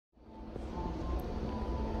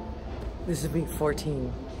This is week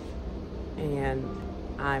 14, and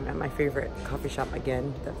I'm at my favorite coffee shop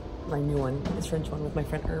again, my new one, this French one with my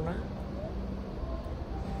friend Irma.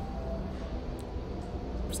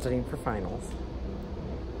 I'm studying for finals.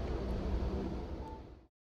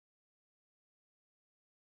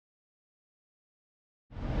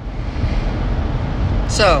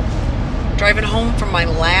 So, driving home from my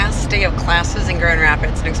last day of classes in Grand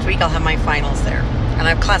Rapids. Next week I'll have my finals there, and I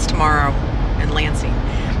have class tomorrow in Lansing.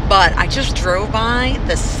 But I just drove by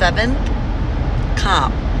the 7th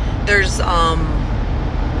cop. There's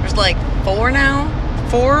like 4 now,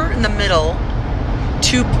 4 in the middle.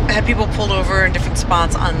 2 had people pulled over in different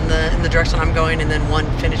spots in the direction I'm going, and then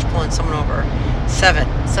 1 finished pulling someone over. 7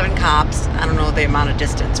 cops. I don't know the amount of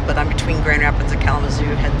distance, but I'm between Grand Rapids and Kalamazoo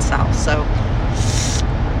heading south. So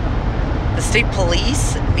the state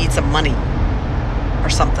police need some money or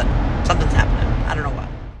something. Something's happening. I don't know what.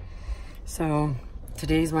 So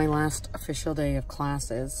today's my last official day of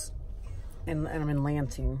classes, and I'm in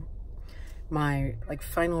Lansing. My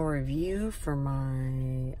final review for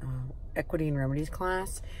my equity and remedies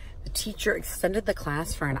class, the teacher extended the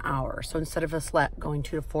class for an hour. So instead of us going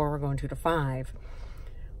 2 to 4, we're going 2 to 5.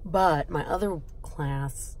 But my other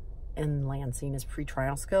class in Lansing is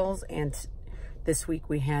pre-trial skills, and this week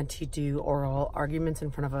we had to do oral arguments in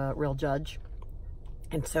front of a real judge.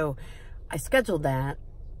 And so I scheduled that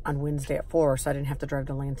on Wednesday at 4, so I didn't have to drive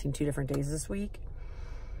to Lansing 2 different days this week.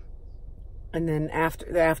 And then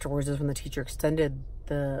afterwards is when the teacher extended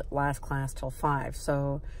the last class till 5.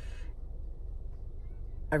 So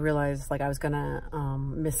I realized I was gonna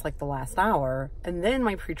miss the last hour. And then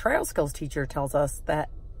my pre-trial skills teacher tells us that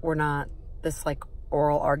we're not, this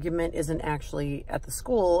oral argument isn't actually at the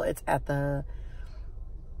school, it's at the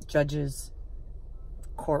judge's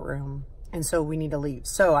courtroom. And so we need to leave.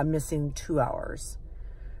 So I'm missing 2 hours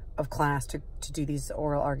of class to do these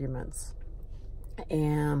oral arguments.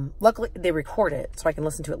 And luckily they record it so I can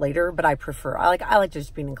listen to it later, but I like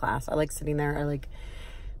just being in class. I like sitting there. I like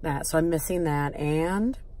that. So I'm missing that,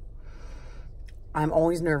 and I'm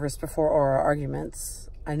always nervous before oral arguments.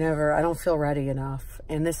 I don't feel ready enough.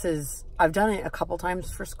 And I've done it a couple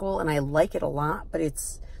times for school and I like it a lot, but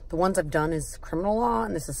the ones I've done is criminal law,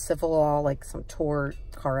 and this is civil law, some tort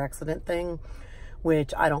car accident thing,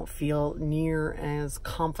 which I don't feel near as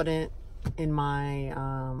confident in my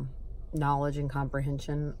knowledge and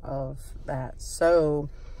comprehension of that. So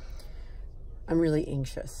I'm really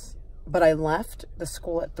anxious. But I left the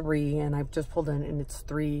school at 3, and I've just pulled in, and it's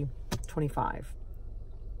 3:25.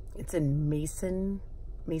 It's in Mason,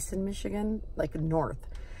 Michigan, north,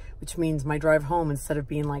 which means my drive home, instead of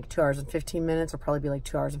being 2 hours and 15 minutes, will probably be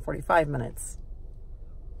 2 hours and 45 minutes.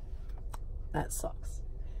 That sucks.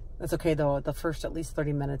 That's okay though. The first at least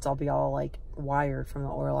 30 minutes, I'll be all wired from the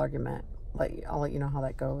oral argument. I'll let you know how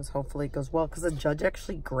that goes. Hopefully it goes well, because the judge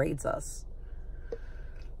actually grades us.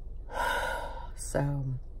 So,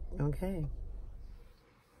 okay.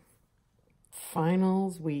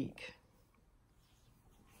 Finals week.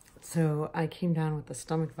 So I came down with the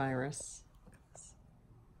stomach virus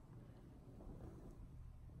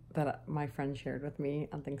that my friend shared with me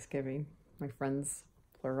on Thanksgiving. My friends,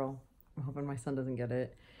 plural. I'm hoping my son doesn't get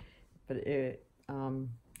it. But it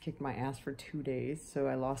kicked my ass for 2 days. So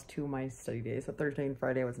I lost 2 of my study days. So Thursday and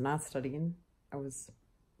Friday I was not studying. I was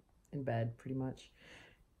in bed pretty much.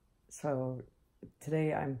 So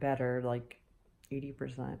today I'm better,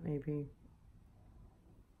 80% maybe.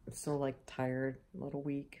 I'm still tired, a little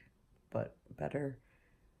weak, but better.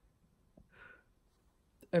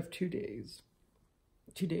 I have 2 days.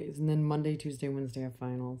 2 days, and then Monday, Tuesday, Wednesday I have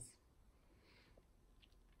finals.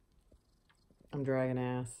 I'm dragging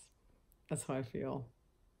ass. That's how I feel.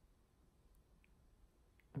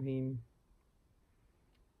 I mean,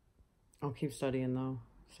 I'll keep studying though.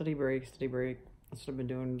 Study break, study break. That's what I've been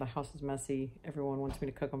doing. The house is messy. Everyone wants me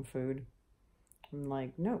to cook them food. I'm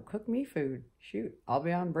like, no, cook me food. Shoot, I'll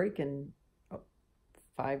be on break in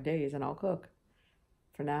 5 days and I'll cook.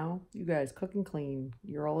 For now, you guys cook and clean.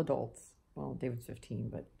 You're all adults. Well, David's 15,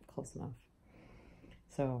 but close enough.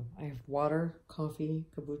 So I have water, coffee,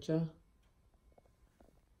 kombucha.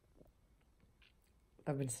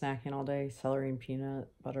 I've been snacking all day. Celery and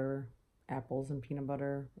peanut butter, apples and peanut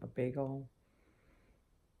butter, a bagel.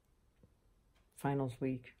 Finals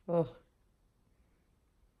week. Oh.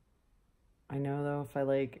 I know though, if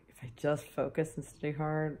I just focus and study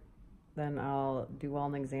hard, then I'll do well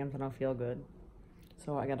in the exams and I'll feel good.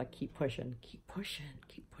 So I gotta keep pushing, keep pushing,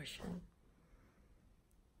 keep pushing.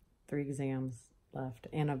 3 exams left,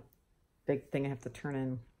 and a big thing I have to turn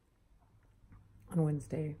in on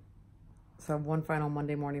Wednesday. So I have 1 final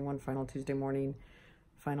Monday morning, 1 final Tuesday morning,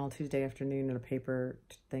 final Tuesday afternoon and a paper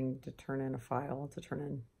thing to turn in, a file to turn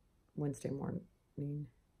in Wednesday morning.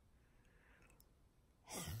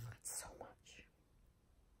 That's so much.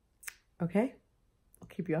 Okay, I'll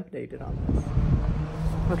keep you updated on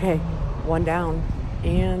this. Okay, one down,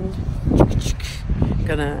 and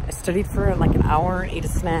I studied for like an hour, ate a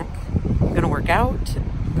snack. I'm gonna work out,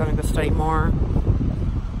 gonna go study more,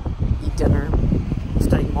 eat dinner,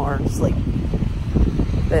 study more, sleep.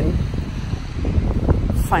 Then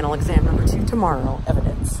final exam number 2 tomorrow,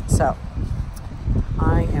 evidence. So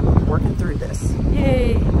I am working through this.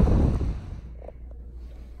 Yay!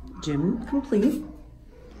 Gym complete.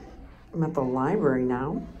 I'm at the library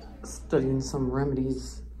now, studying some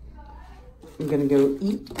remedies. I'm gonna go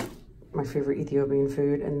eat my favorite Ethiopian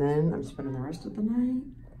food, and then I'm spending the rest of the night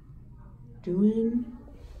doing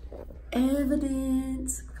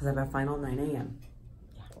evidence because I have a final 9 a.m.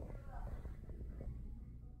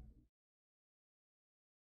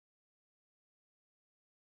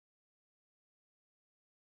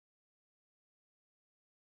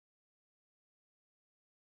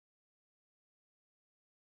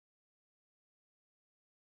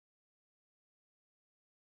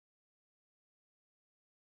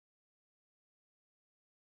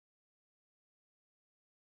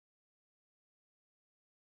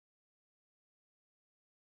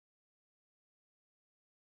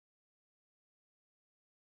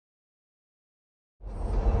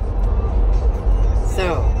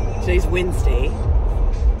 So, today's Wednesday.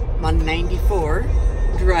 I'm on 94,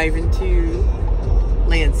 driving to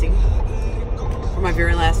Lansing for my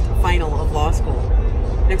very last final of law school.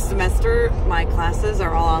 Next semester, my classes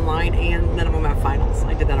are all online and none of them have finals.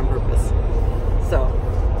 I did that on purpose. So,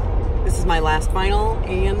 this is my last final,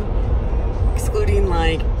 and excluding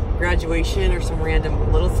like graduation or some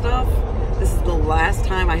random little stuff, this is the last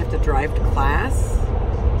time I have to drive to class.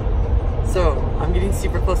 So, I'm getting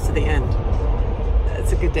super close to the end.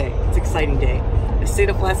 It's a good day. It's an exciting day. I stayed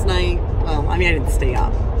up last night. Well, I mean, I didn't stay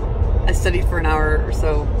up. I studied for an hour or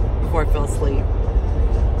so before I fell asleep.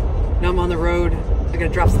 Now I'm on the road. I gotta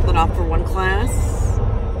drop something off for one class,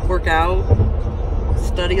 work out,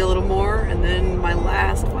 study a little more, and then my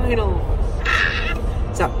last final.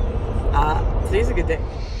 So, today's a good day.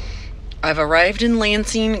 I've arrived in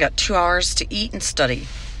Lansing, got 2 hours to eat and study.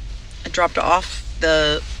 I dropped off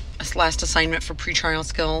the last assignment for pretrial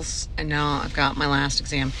skills, and now I've got my last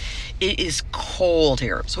exam. It is cold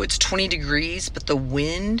here, so it's 20 degrees, but the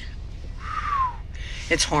wind,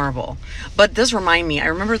 it's horrible. But it does remind me, I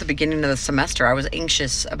remember at the beginning of the semester, I was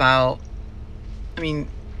anxious about, I mean,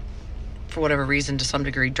 for whatever reason, to some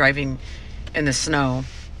degree, driving in the snow,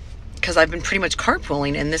 because I've been pretty much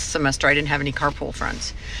carpooling, and this semester I didn't have any carpool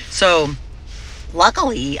friends. So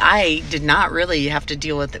luckily, I did not really have to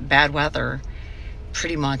deal with bad weather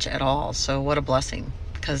pretty much at all. So what a blessing,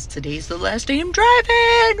 because today's the last day I'm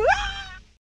driving.